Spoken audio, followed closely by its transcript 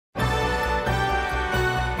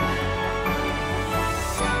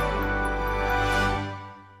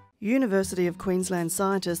University of Queensland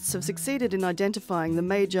scientists have succeeded in identifying the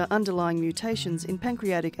major underlying mutations in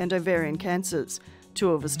pancreatic and ovarian cancers,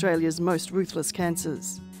 two of Australia's most ruthless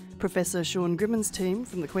cancers. Professor Sean Grimmon's team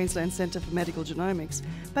from the Queensland Centre for Medical Genomics,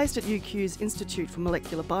 based at UQ's Institute for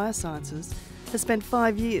Molecular Biosciences, has spent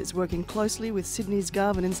 5 years working closely with Sydney's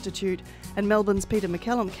Garvan Institute and Melbourne's Peter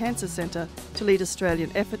MacCallum Cancer Centre to lead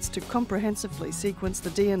Australian efforts to comprehensively sequence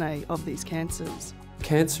the DNA of these cancers.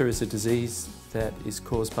 Cancer is a disease that is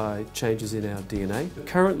caused by changes in our DNA.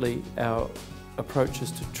 Currently, our approaches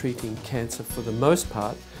to treating cancer for the most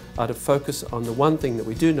part are to focus on the one thing that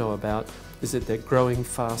we do know about, is that they're growing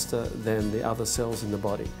faster than the other cells in the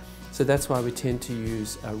body. So that's why we tend to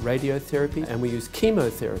use radiotherapy, and we use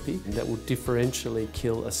chemotherapy that will differentially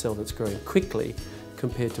kill a cell that's growing quickly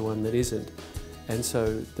compared to one that isn't. And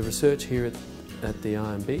so the research here at the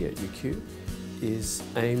IMB at UQ is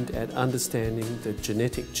aimed at understanding the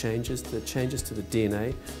genetic changes, the changes to the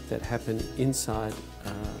DNA that happen inside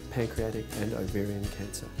pancreatic and ovarian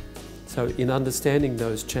cancer. So in understanding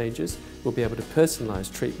those changes, we'll be able to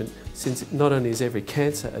personalise treatment, since not only is every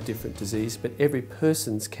cancer a different disease, but every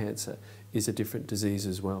person's cancer is a different disease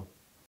as well.